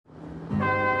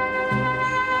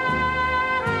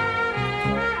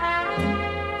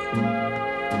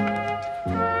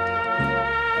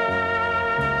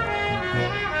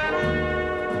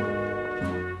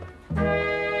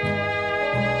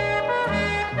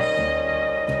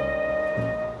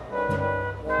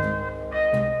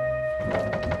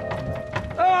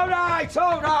right,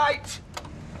 all right.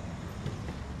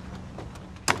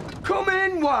 Come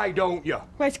in, why don't you?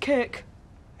 Where's Kirk?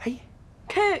 Hey?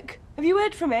 Kirk, have you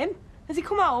heard from him? Has he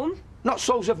come home? Not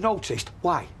so's I've noticed.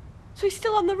 Why? So he's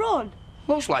still on the run?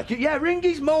 Looks like it, yeah. Ring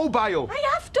his mobile.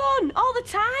 I have done, all the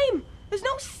time. There's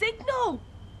no signal.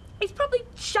 He's probably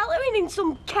sheltering in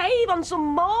some cave on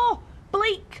some moor.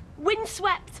 Bleak,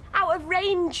 windswept, out of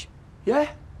range.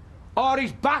 Yeah? Or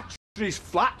his battery's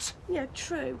flat. Yeah,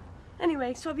 true.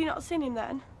 Anyway, so have you not seen him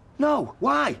then? No,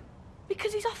 why?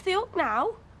 Because he's off the hook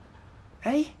now.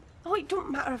 Hey? Oh, it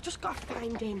doesn't matter, I've just got to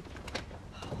find him.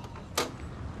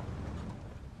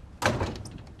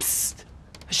 Psst!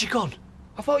 Has she gone?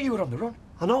 I thought you were on the run.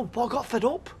 I know, but I got fed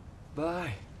up.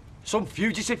 Bye. Some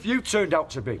fugitive you turned out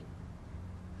to be.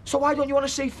 So why don't you want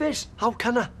to see Fizz? How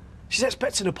can I? She's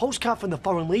expecting a postcard from the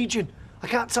Foreign Legion. I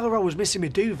can't tell her I was missing my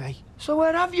duvet. So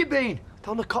where have you been?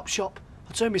 Down the cop shop.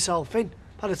 I turned myself in.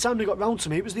 By the time they got round to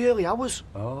me, it was the early hours.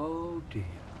 Oh, dear.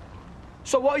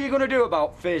 So what are you going to do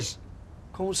about Fizz?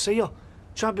 Go and see her.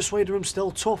 Try and persuade her I'm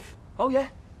still tough. Oh, yeah?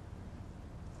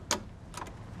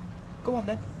 Go on,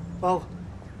 then. Well,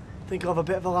 I think I'll have a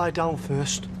bit of a lie down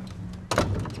first.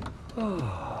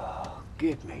 Oh,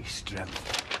 give me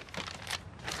strength.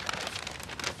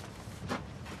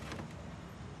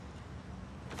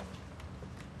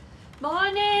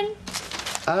 Morning.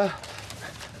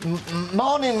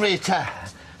 Morning, Rita.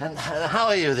 And how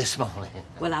are you this morning?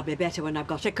 Well, I'll be better when I've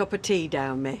got a cup of tea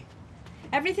down me.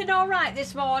 Everything all right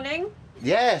this morning?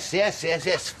 Yes.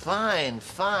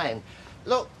 Fine.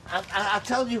 Look, I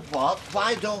tell you what,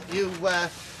 why don't you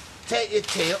take your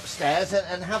tea upstairs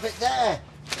and have it there?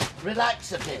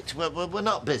 Relax a bit. We're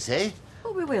not busy.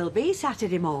 Oh, we will be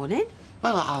Saturday morning.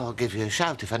 Well, I'll give you a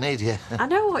shout if I need you. I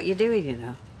know what you're doing, you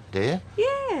know. Do you?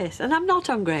 Yes, and I'm not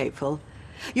ungrateful.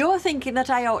 You're thinking that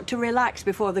I ought to relax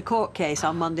before the court case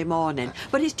on Monday morning,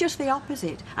 but it's just the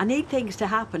opposite. I need things to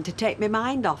happen to take my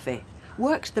mind off it.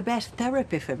 Work's the best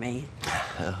therapy for me.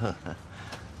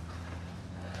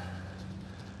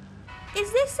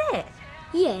 Is this it?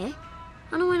 Yeah.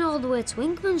 And I went all the way to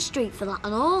Winkman Street for that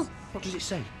and all. What does it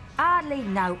say? Hardly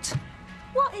note.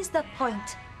 What is the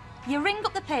point? You ring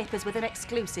up the papers with an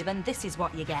exclusive and this is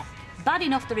what you get. Bad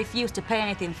enough to refuse to pay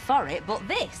anything for it, but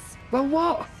this? Well,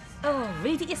 what? Oh,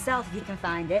 read it yourself if you can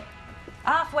find it.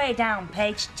 Halfway down,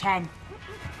 page 10.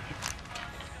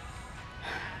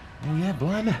 Oh, yeah,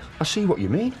 blimey. I see what you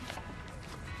mean.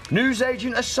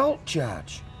 Newsagent assault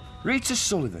charge. Rita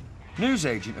Sullivan,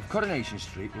 newsagent of Coronation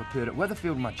Street, will appear at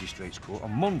Weatherfield Magistrates Court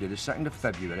on Monday, the 2nd of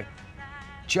February,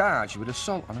 charged with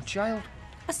assault on a child.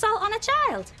 Assault on a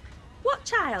child? What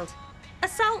child?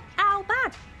 Assault how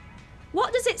bad?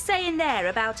 What does it say in there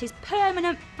about his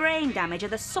permanent brain damage or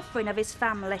the suffering of his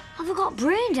family? Have I got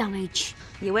brain damage?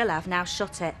 You will have, now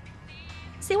shut it.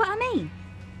 See what I mean?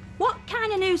 What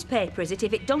kind of newspaper is it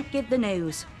if it don't give the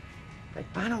news? Hey,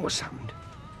 I know what's happened.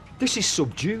 This is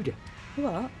sub judice.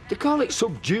 What? They call it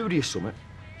sub judice or something.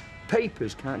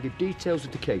 Papers can't give details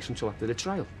of the case until after the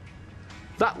trial.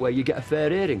 That way you get a fair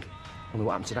hearing. Only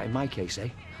what happened to that in my case, eh?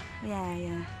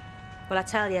 Yeah. Well, I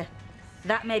tell you,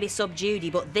 that may be sub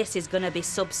judice, but this is going to be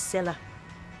sub scylla.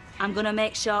 I'm going to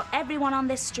make sure everyone on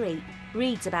this street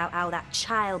reads about how that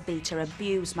child beater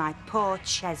abused my poor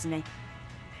Chesney.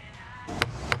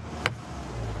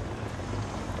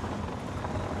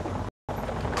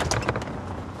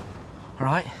 All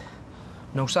right?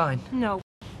 No sign? No.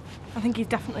 I think he's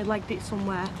definitely legged it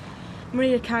somewhere.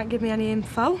 Maria can't give me any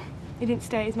info. He didn't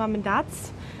stay at his mum and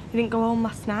dad's. He didn't go home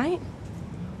last night.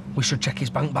 We should check his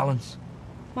bank balance.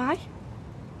 Why?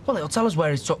 Well, it'll tell us where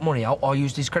he's took money out or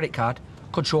used his credit card.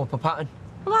 Could show up a pattern.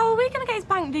 Well, how are we going to get his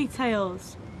bank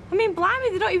details? I mean,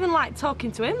 blimey, they don't even like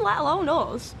talking to him, let alone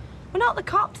us. We're not the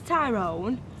cops,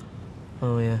 Tyrone.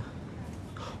 Oh, yeah.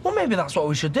 Well, maybe that's what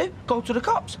we should do. Go to the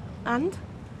cops. And?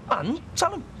 And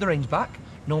tell them the ring's back.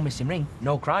 No missing ring,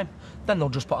 no crime. Then they'll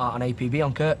just put out an APB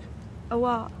on Kirk. A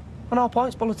what? An all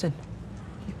points bulletin.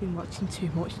 You've been watching too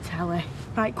much telly.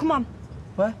 Right, come on.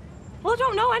 Where? Well, I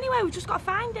don't know anyway. We've just got to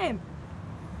find him.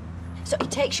 So he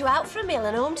takes you out for a meal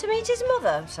and home to meet his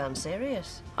mother? Sounds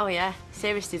serious. Oh, yeah.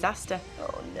 Serious disaster.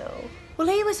 Oh, no. Well,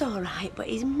 he was all right, but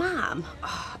his mum...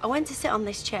 Oh, I went to sit on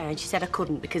this chair and she said I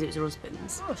couldn't because it was her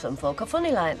husband's. Oh, some folk are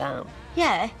funny like that.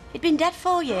 Yeah, he'd been dead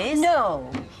 4 years.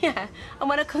 No. Yeah, and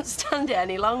when I couldn't stand it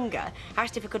any longer, I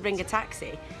asked if I could ring a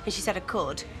taxi, and she said I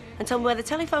could, and told me where the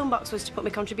telephone box was to put my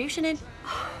contribution in.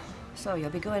 So you'll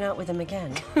be going out with him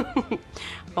again?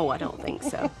 Oh, I don't think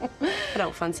so. I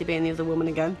don't fancy being the other woman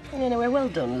again. Anyway, well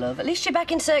done, love. At least you're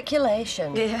back in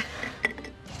circulation. Yeah.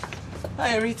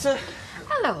 Hi, Rita.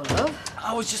 Hello, love.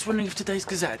 I was just wondering if today's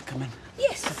Gazette had come in.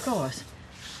 Yes, of course.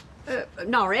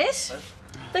 Norris?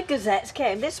 The Gazettes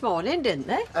came this morning, didn't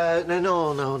they?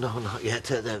 No, not yet.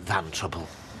 The van trouble.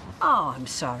 Oh, I'm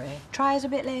sorry. Try us a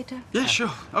bit later. Yeah,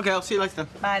 sure. OK, I'll see you later then.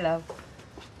 Bye, love.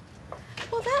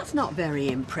 Well, that's not very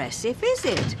impressive, is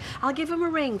it? I'll give them a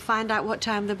ring, find out what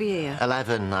time they'll be here.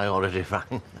 11, I already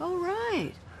rang. Oh,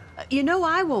 right. You know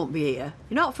I won't be here.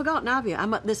 You're not forgotten, have you?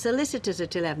 I'm at the solicitor's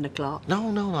at 11 o'clock.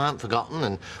 No, I haven't forgotten.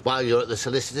 And while you're at the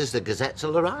solicitor's, the Gazettes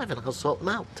will arrive and I'll sort them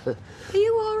out. Are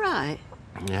you all right?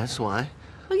 Yes, why?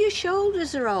 Well, your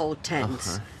shoulders are all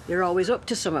tense. You're always up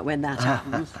to something when that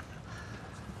happens.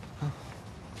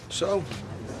 So,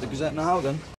 the Gazette now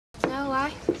then? No,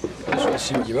 why? Just want to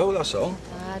see what you owe, that's all.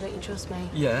 Don't you trust me?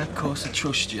 Yeah, of course I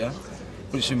trust you.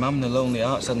 But it's with Mam and the Lonely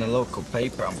Arts and the local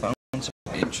paper. I'm bound to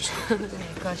be interested.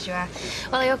 Of course you are.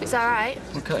 Well, I hope it's all right.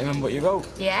 I can't remember what you wrote.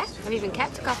 Yeah? I've even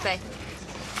kept a copy.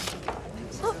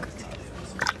 Look.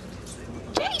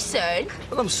 Jason?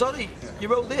 Well, I'm sorry. You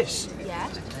wrote this? Yeah?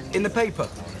 In the paper?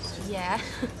 Yeah.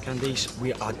 Candice,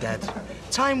 we are dead.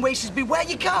 Time wasters beware,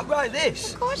 you can't write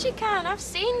this. Of course you can. I've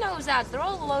seen those ads. They're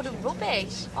all a load of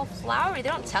rubbish. All flowery. They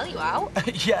don't tell you out.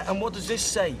 Yeah, and what does this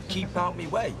say? Keep out me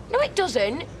way. No, it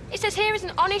doesn't. It says here is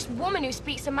an honest woman who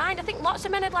speaks her mind. I think lots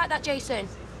of men would like that, Jason.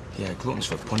 Yeah, gluttons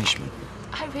for punishment.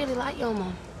 I really like your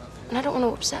mum, and I don't want to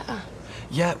upset her.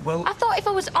 Yeah, well... I thought if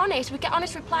I was honest, we'd get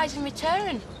honest replies in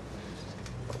return.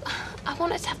 I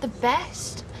want us to have the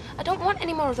best. I don't want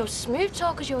any more of those smooth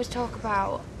talkers you always talk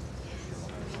about.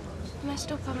 I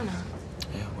messed up, haven't I?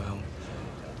 Yeah, well...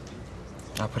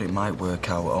 but it might work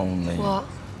out only... What?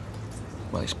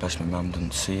 Well, it's best my mum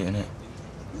doesn't see it, innit?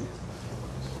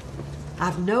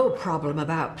 I've no problem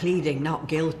about pleading not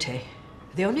guilty.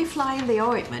 The only fly in the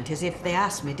ointment is if they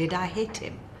ask me, did I hit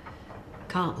him?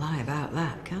 Can't lie about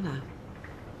that, can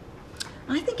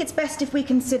I? I think it's best if we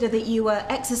consider that you were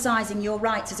exercising your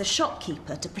rights as a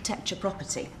shopkeeper to protect your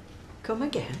property. Come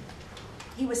again?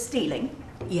 He was stealing.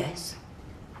 Yes.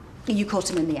 You caught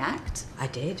him in the act. I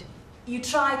did. You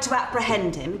tried to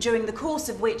apprehend him, during the course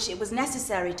of which it was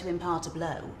necessary to impart a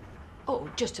blow. Oh,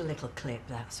 just a little clip,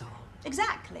 that's all.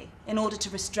 Exactly, in order to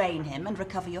restrain him and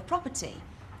recover your property.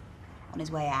 On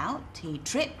his way out, he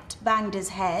tripped, banged his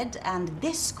head, and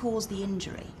this caused the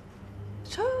injury.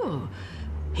 So,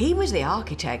 he was the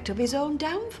architect of his own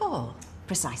downfall.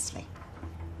 Precisely.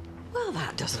 Well,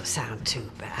 that doesn't sound too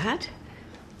bad.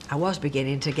 I was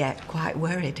beginning to get quite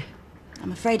worried.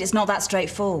 I'm afraid it's not that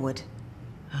straightforward.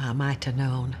 I might have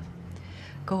known.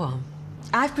 Go on.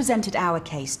 I've presented our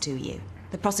case to you.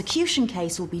 The prosecution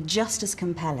case will be just as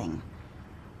compelling.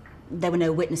 There were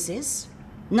no witnesses,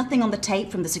 nothing on the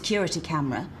tape from the security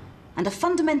camera, and a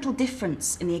fundamental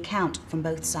difference in the account from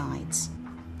both sides.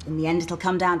 In the end, it'll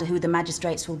come down to who the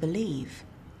magistrates will believe.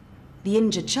 The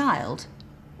injured child,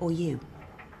 or you.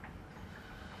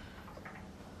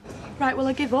 Right, well,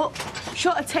 I give up.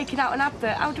 Short of taking out an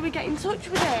advert, how do we get in touch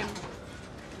with him?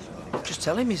 Just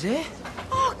tell him he's here.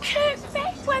 Oh, Kurt,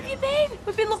 babe, where have you been?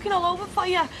 We've been looking all over for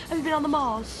you. Have you been on the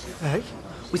moors? Hey?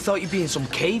 We thought you'd be in some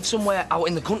cave somewhere out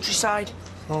in the countryside.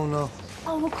 Oh, no.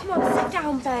 Oh, well, come on, sit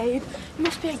down, babe. You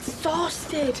must be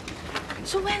exhausted.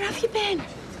 So where have you been?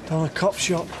 Down a cop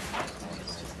shop.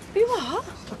 You what?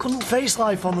 I couldn't face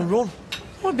life on the run.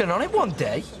 We've been on it one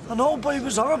day. I know, but it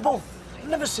was horrible. I've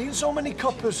never seen so many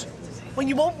coppers. When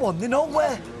you want one, they know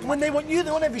where. And when they want you,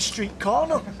 they're on every street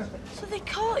corner. So they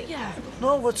caught you?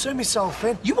 No, I turned myself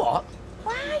in. You what?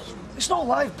 Why? It's not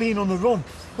life being on the run,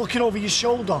 looking over your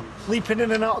shoulder, leaping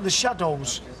in and out of the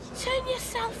shadows. Turn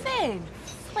yourself in?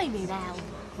 Flaming hell.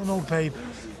 I know, babe.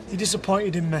 You're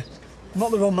disappointed in me. I'm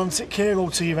not the romantic hero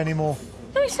to you anymore.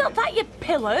 No, it's not that, you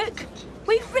pillock.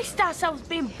 We risked ourselves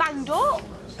being banged up.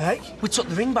 Hey? We took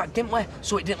the ring back, didn't we?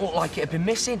 So it didn't look like it had been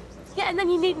missing. Yeah, and then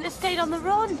you needn't have stayed on the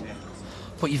run.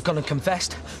 But you've gone and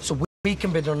confessed, so we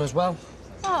can be done as well.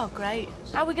 Oh, great.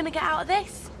 How are we going to get out of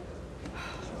this?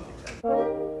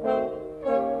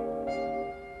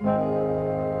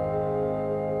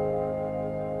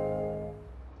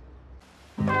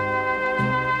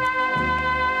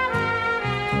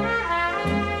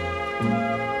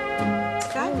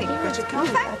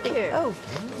 Thank you.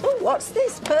 Oh, what's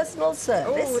this? Personal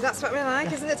service? Oh, that's what we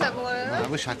like, isn't it, Evelyn? I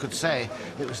wish I could say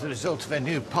it was the result of a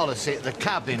new policy at the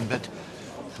cabin, but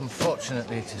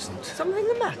unfortunately it isn't. Something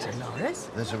the matter, Norris?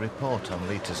 There's a report on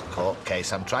Rita's court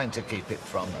case. I'm trying to keep it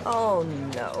from her. Oh,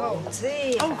 no. Oh,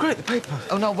 dear. Oh, great, the paper.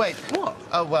 Oh, no, wait. What?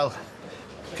 Oh, well,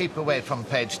 keep away from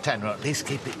page 10, or at least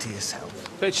keep it to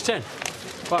yourself. Page 10?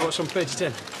 Right, what's on page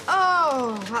 10?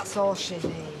 Oh, that's all she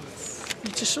needs.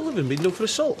 Rita Sullivan been done for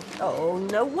assault. Oh,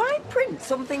 no, why print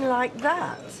something like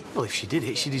that? Well, if she did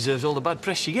it, she deserves all the bad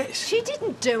press she gets. She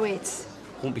didn't do it.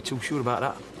 Won't be too sure about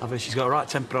that. I bet she's got a right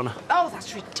temper on her. Oh,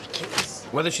 that's ridiculous.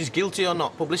 Whether she's guilty or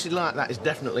not, publicity like that is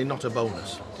definitely not a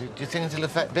bonus. Do you think it'll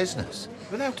affect business?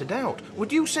 Without a doubt.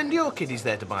 Would you send your kiddies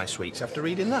there to buy sweets after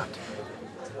reading that?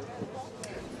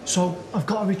 So, I've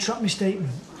got to retract my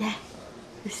statement. Yeah.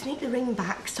 They sneaked the ring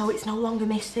back so it's no longer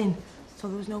missing. So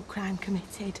there was no crime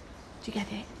committed. Do you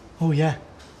get it? Oh, yeah.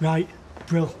 Right.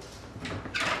 Brill.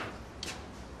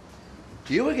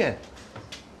 You again?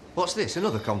 What's this,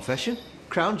 another confession?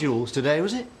 Crown jewels today,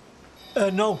 was it?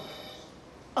 No.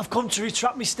 I've come to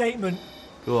retract my statement.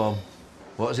 Go on.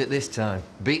 What is it this time?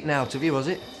 Beaten out of you, was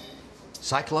it?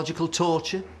 Psychological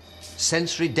torture?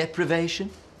 Sensory deprivation?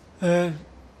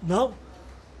 No.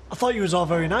 I thought you was all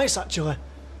very nice, actually.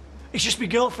 It's just my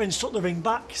girlfriend's took the ring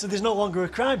back, so there's no longer a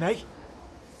crime, eh?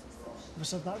 Have I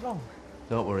said that wrong?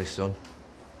 Don't worry, son.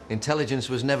 Intelligence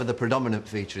was never the predominant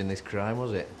feature in this crime,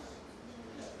 was it?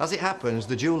 As it happens,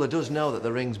 the jeweller does know that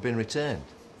the ring's been returned.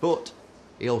 But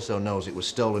he also knows it was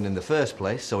stolen in the first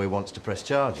place, so he wants to press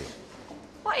charges.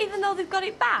 What, even though they've got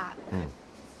it back?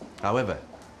 However,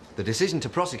 the decision to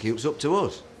prosecute's up to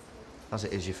us. As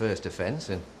it is your first offence,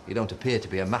 and you don't appear to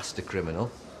be a master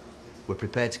criminal, we're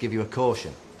prepared to give you a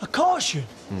caution. A caution?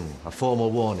 A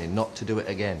formal warning not to do it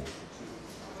again.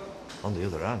 On the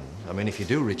other hand, I mean, if you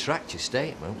do retract your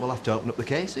statement, we'll have to open up the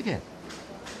case again.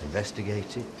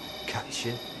 Investigate it, catch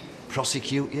you,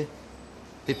 prosecute you.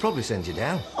 They'd probably send you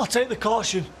down. I'll take the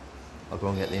caution. I'll go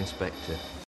and get the inspector.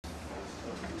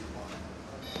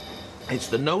 It's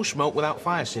the no smoke without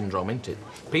fire syndrome, isn't it?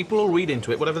 People will read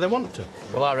into it whatever they want to.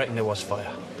 Well, I reckon there was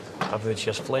fire. I've heard she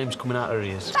has flames coming out her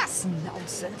ears. That's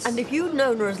nonsense. And if you'd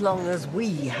known her as long as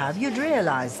we have, you'd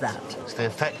realise that. It's the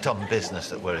effect on business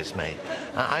that worries me.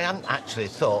 I hadn't actually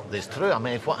thought this through. I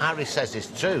mean, if what Harry says is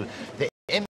true, the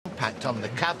impact on the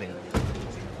cabin...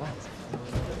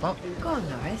 What? Go on,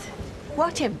 Norris.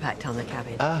 What impact on the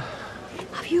cabin?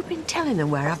 Have you been telling them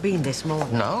where I've been this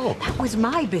morning? No. That was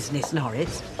my business,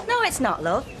 Norris. No, it's not,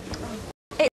 love.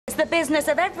 It's the business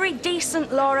of every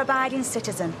decent, law-abiding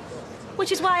citizen.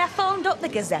 Which is why I phoned up the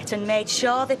Gazette and made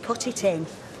sure they put it in.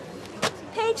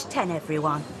 Page 10,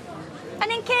 everyone. And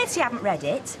in case you haven't read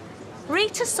it,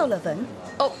 Rita Sullivan,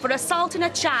 up for assaulting a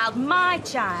child, my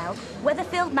child,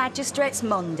 Weatherfield Magistrates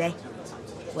Monday,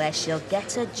 where she'll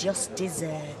get her just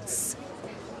desserts.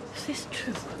 Is this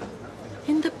true?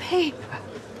 In the paper?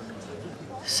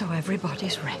 So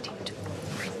everybody's read it.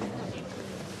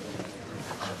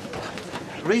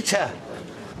 Rita!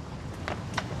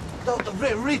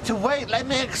 Rita, wait, let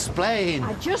me explain.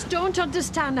 I just don't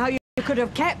understand how you could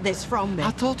have kept this from me.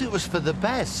 I thought it was for the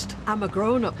best. I'm a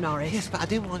grown-up, Norris. Yes, but I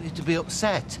didn't want you to be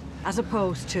upset. As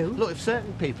opposed to? Look, if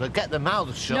certain people had get their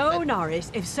mouths shut... No,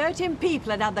 Norris. If certain people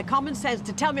had had the common sense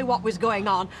to tell me what was going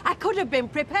on, I could have been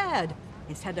prepared.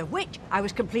 Instead of which, I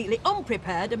was completely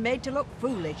unprepared and made to look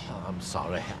foolish. Oh, I'm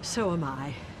sorry. So am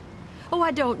I. Oh,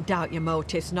 I don't doubt your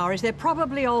motives, Norris. They're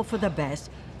probably all for the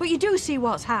best. But you do see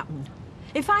what's happened.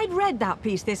 If I'd read that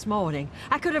piece this morning,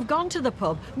 I could have gone to the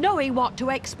pub knowing what to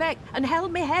expect and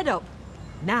held my head up.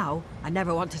 Now, I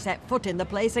never want to set foot in the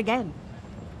place again.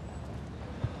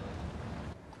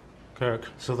 Kirk,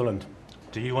 Sutherland,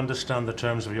 do you understand the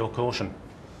terms of your caution?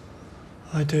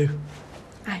 I do.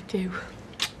 I do.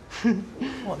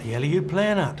 What the hell are you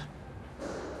playing at?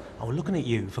 I was looking at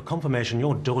you for confirmation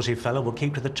your dozy fellow will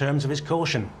keep to the terms of his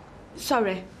caution.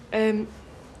 Sorry.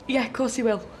 Yeah, of course he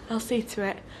will. I'll see to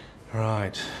it.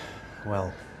 Right.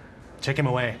 Well, take him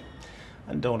away.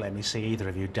 And don't let me see either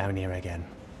of you down here again.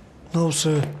 No,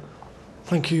 sir.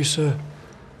 Thank you, sir.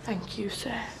 Thank you,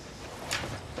 sir.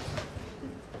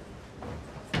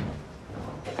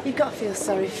 You've got to feel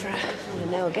sorry for her. I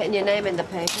know, getting your name in the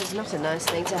paper is not a nice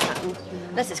thing to happen.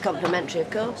 Unless it's complimentary, of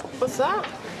course. What's that?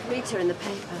 Rita in the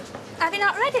paper. Have you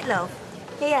not read it, love?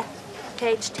 Here,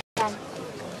 page 10.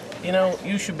 You know,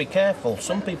 you should be careful.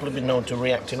 Some people have been known to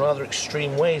react in rather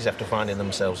extreme ways after finding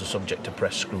themselves a subject to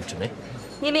press scrutiny.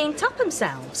 You mean top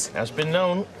themselves? Has been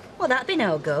known. Well, that'd be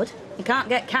no good. You can't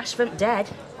get cash from dead.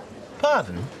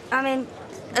 Pardon? I mean,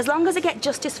 as long as I get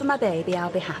justice for my baby,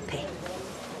 I'll be happy.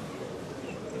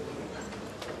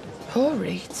 Poor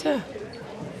Rita.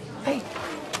 Hey,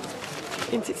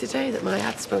 isn't it today that my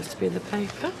ad's supposed to be in the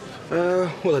paper?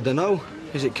 Well, I don't know.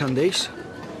 Is it Candice?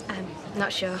 I'm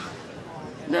not sure.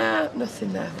 No,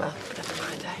 nothing there. Well, never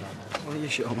mind, eh? Well, you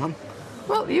sure, man?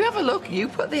 Well, you have a look. You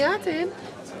put the ad in.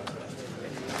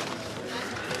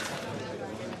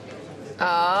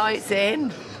 Oh, it's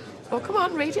in. Oh, come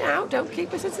on, read it out. Don't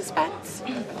keep us in suspense.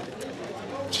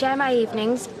 Share my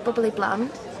evenings, bubbly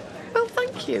blonde. Well,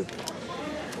 thank you.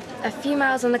 A few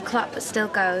miles on the clock, but still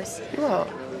goes. What?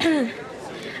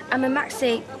 I'm a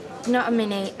maxi Not a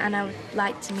minute, and I would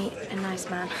like to meet a nice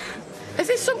man. Is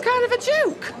this some kind of a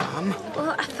joke, Mum?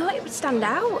 Well, I thought it would stand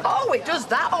out. Oh, it does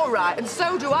that, all right, and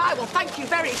so do I. Well, thank you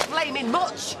very flaming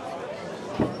much.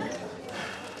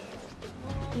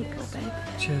 Here you go, babe.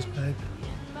 Cheers, babe.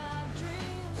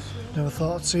 Never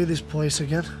thought I'd see this place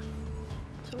again.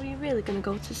 So are you really going to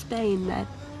go to Spain then?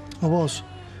 I was.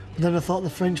 But then I thought the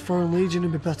French Foreign Legion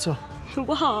would be better.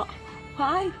 What?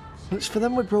 Why? It's for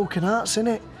them with broken hearts,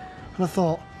 innit? And I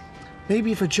thought,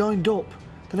 maybe if I joined up,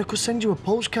 then I could send you a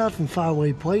postcard from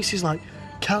faraway places like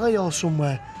Calais or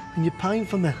somewhere, and you'd pine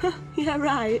for me. Yeah,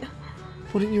 right.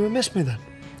 Wouldn't you have missed me then?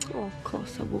 Oh, of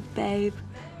course I would, babe.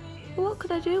 Well, what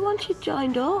could I do once you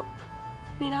joined up?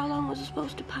 I mean, how long was I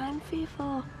supposed to pine for you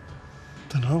for?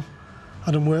 Dunno.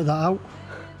 I didn't work that out.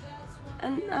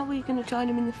 And how were you going to join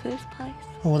him in the first place?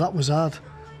 Oh, that was hard.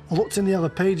 I looked in the yellow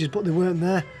pages, but they weren't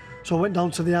there, so I went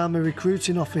down to the Army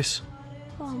recruiting office.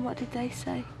 Oh, and what did they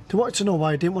say? They wanted to know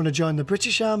why I didn't want to join the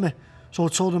British Army, so I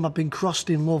told them I'd been crossed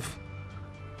in love.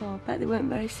 Oh, I bet they weren't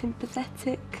very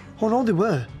sympathetic. Oh no, they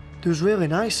were. They was really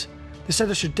nice. They said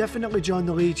I should definitely join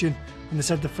the Legion, and they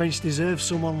said the French deserve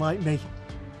someone like me.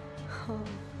 Oh.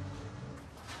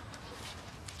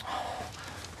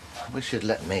 I wish you'd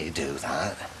let me do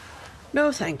that.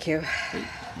 No, thank you.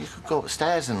 You could go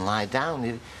upstairs and lie down.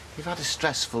 You've had a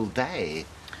stressful day.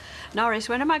 Norris,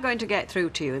 when am I going to get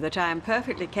through to you that I am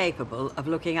perfectly capable of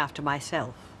looking after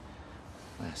myself?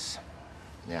 Yes.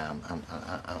 Yeah,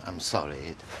 I'm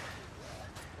sorry.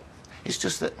 It's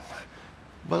just that,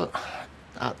 well,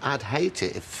 I'd hate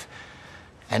it if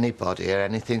anybody or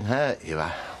anything hurt you.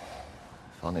 I've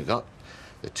only got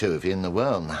the two of you in the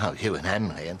world now, you and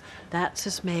Emily, and... That's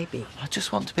as may be. I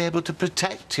just want to be able to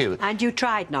protect you. And you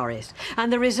tried, Norris.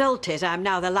 And the result is I'm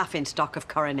now the laughingstock of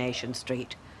Coronation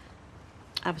Street.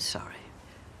 I'm sorry.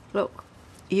 Look,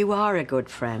 you are a good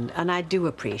friend, and I do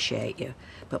appreciate you.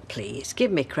 But please,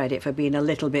 give me credit for being a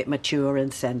little bit mature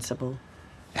and sensible.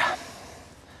 Yeah.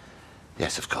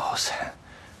 Yes, of course.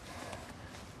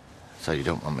 So you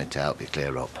don't want me to help you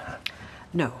clear up?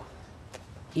 No.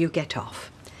 You get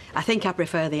off. I think I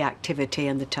prefer the activity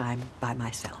and the time by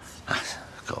myself.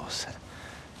 Of course.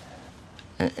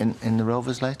 In the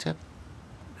Rovers later?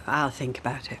 I'll think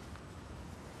about it.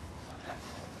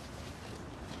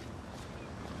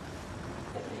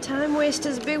 Time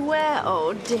wasters beware,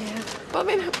 oh dear. But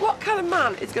I mean, what kind of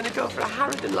man is going to go for a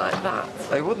harridan like that?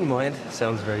 I wouldn't mind.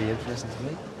 Sounds very interesting to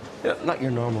me. Yeah, not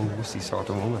your normal wussy sort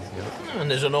of woman, you know. And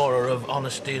there's an aura of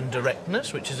honesty and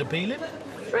directness, which is appealing.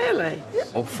 Really? Yeah.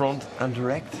 Upfront and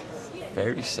direct.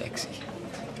 Very sexy.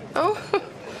 Oh,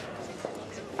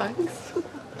 thanks.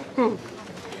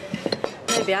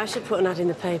 Maybe I should put an ad in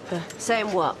the paper.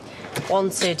 Saying what?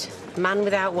 Wanted. Man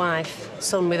without wife.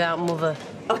 Son without mother.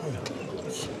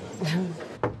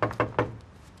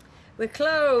 We're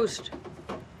closed.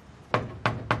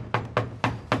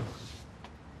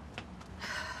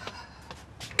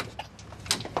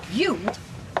 You?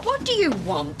 What do you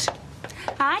want?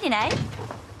 Hiding, eh?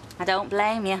 I don't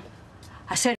blame you.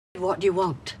 I said, what do you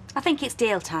want? I think it's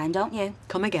deal time, don't you?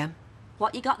 Come again.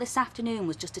 What you got this afternoon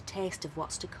was just a taste of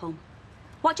what's to come.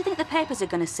 What do you think the papers are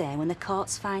going to say when the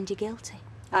courts find you guilty?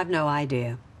 I've no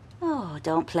idea. Oh,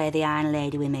 don't play the Iron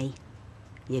Lady with me.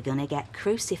 You're going to get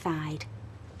crucified.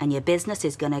 And your business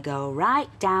is going to go right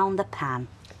down the pan.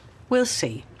 We'll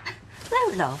see.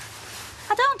 Look, love,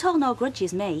 I don't hold no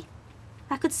grudges, me.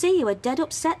 I could see you were dead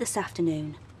upset this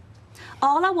afternoon.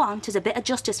 All I want is a bit of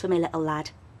justice for me little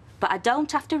lad. But I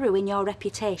don't have to ruin your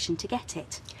reputation to get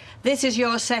it. This is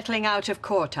your settling out of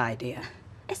court idea.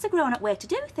 It's the grown-up way to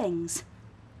do things.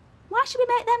 Why should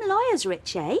we make them lawyers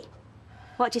rich, eh?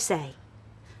 What do you say?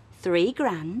 3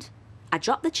 grand, I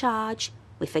drop the charge,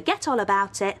 we forget all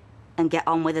about it, and get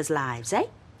on with us lives, eh?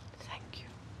 Thank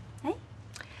you. Eh?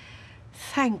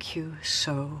 Thank you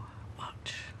so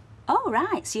much. Oh,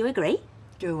 right, so you agree?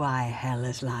 Do I, hell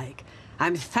as like.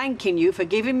 I'm thanking you for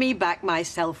giving me back my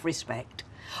self-respect.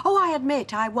 Oh, I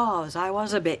admit I was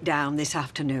a bit down this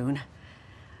afternoon.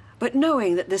 But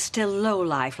knowing that there's still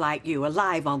lowlife like you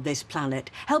alive on this planet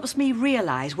helps me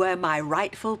realise where my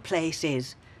rightful place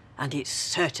is. And it's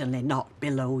certainly not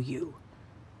below you.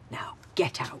 Now,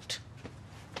 get out.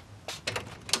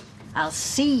 I'll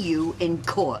see you in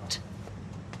court.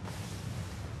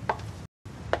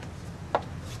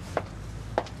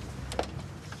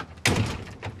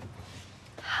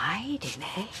 Hiding,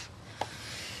 eh?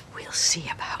 We'll see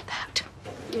about that.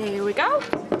 Here we go.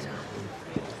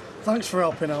 Thanks for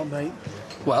helping out, mate.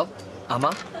 Well, am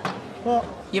I? What?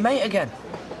 You mate again?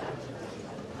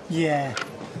 Yeah.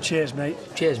 Cheers, mate.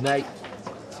 Cheers, mate.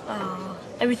 Oh,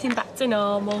 everything back to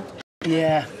normal.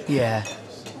 Yeah. Yeah.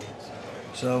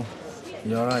 So,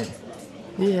 you all right?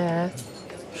 Yeah.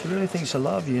 She really thinks a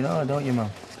lot of you, don't you, Mum?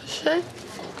 She? You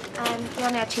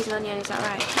only had cheese and onion, is that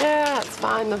right? Yeah, that's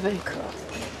fine, lovey.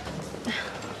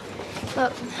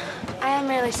 Look, I am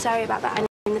really sorry about that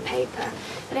in the paper.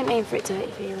 I didn't mean for it to hurt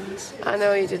your feelings. I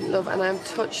know you didn't, love, and I'm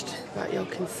touched about your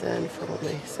concern for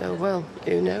me. So, well,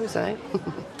 who knows, eh?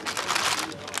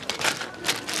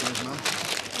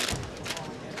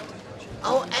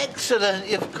 Oh, excellent,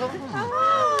 you've come.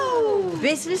 Oh,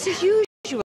 business as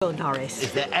usual, Norris.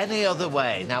 Is there any other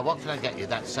way? Now, what can I get you?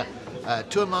 That's 2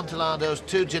 Amontolados,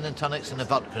 2 gin and tonics, and a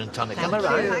vodka and tonic. Am I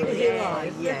right?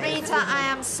 Rita, I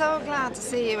am so glad to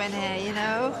see you in here, you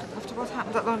know. After what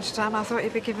happened at lunchtime, I thought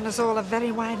you'd be giving us all a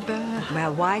very wide berth.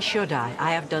 Well, why should I?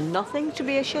 I have done nothing to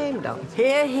be ashamed of.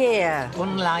 Hear, hear.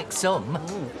 Unlike some.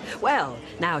 Well,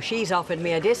 now she's offered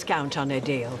me a discount on her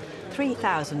deal.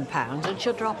 £3,000 and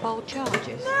she'll drop all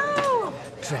charges. No!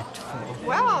 Dreadful.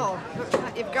 Well, looks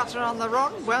like you've got her on the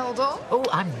run. Well done. Oh,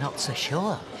 I'm not so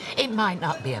sure. It might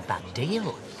not be a bad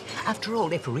deal. After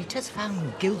all, if Rita's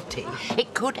found guilty,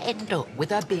 it could end up with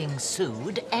her being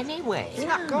sued anyway. She's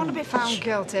not going to be found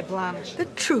guilty, Blanche. The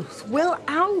truth will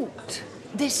out.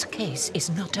 This case is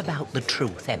not about the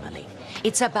truth, Emily.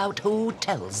 It's about who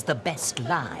tells the best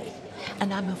lie.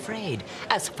 And I'm afraid,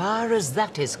 as far as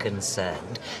that is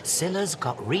concerned, Scylla's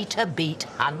got Rita beat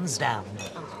hands down.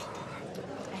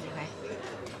 Anyway,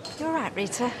 you all right,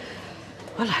 Rita?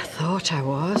 Well, I thought I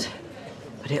was.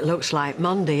 But it looks like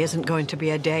Monday isn't going to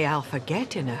be a day I'll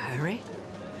forget in a hurry.